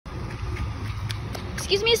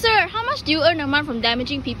Excuse me, sir, how much do you earn a month from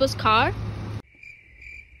damaging people's car?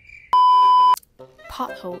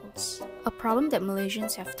 Potholes, a problem that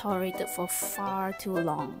Malaysians have tolerated for far too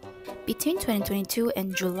long. Between 2022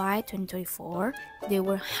 and July 2024, there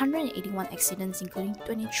were 181 accidents, including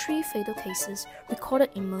 23 fatal cases recorded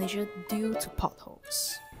in Malaysia due to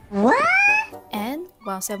potholes. What? And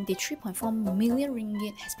while 73.4 million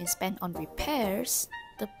ringgit has been spent on repairs,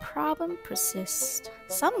 the problem persists.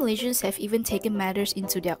 Some Malaysians have even taken matters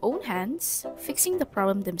into their own hands, fixing the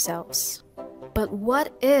problem themselves. But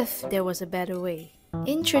what if there was a better way?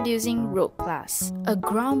 Introducing RoadPlus, a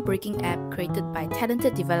groundbreaking app created by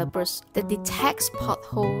talented developers that detects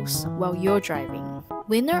potholes while you're driving.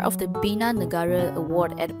 Winner of the Bina Negara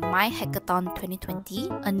Award at My Hackathon 2020,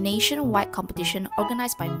 a nationwide competition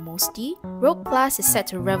organized by MOSTI, RoadPlus is set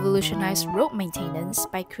to revolutionize road maintenance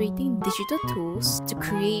by creating digital tools to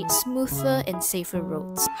create smoother and safer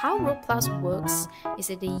roads. How RoadPlus works is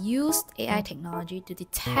that they used AI technology to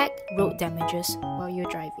detect road damages while you're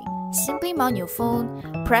driving. Simply mount your phone,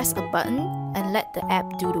 press a button, and let the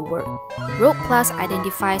app do the work. RoadPlus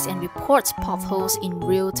identifies and reports potholes in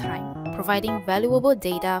real time, providing valuable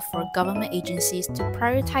data for government agencies to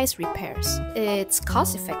prioritize repairs. It's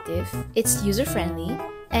cost-effective, it's user-friendly,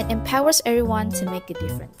 and empowers everyone to make a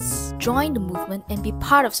difference. Join the movement and be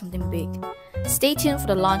part of something big. Stay tuned for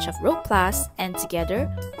the launch of RoadPlus, and together,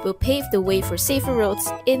 we'll pave the way for safer roads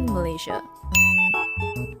in Malaysia.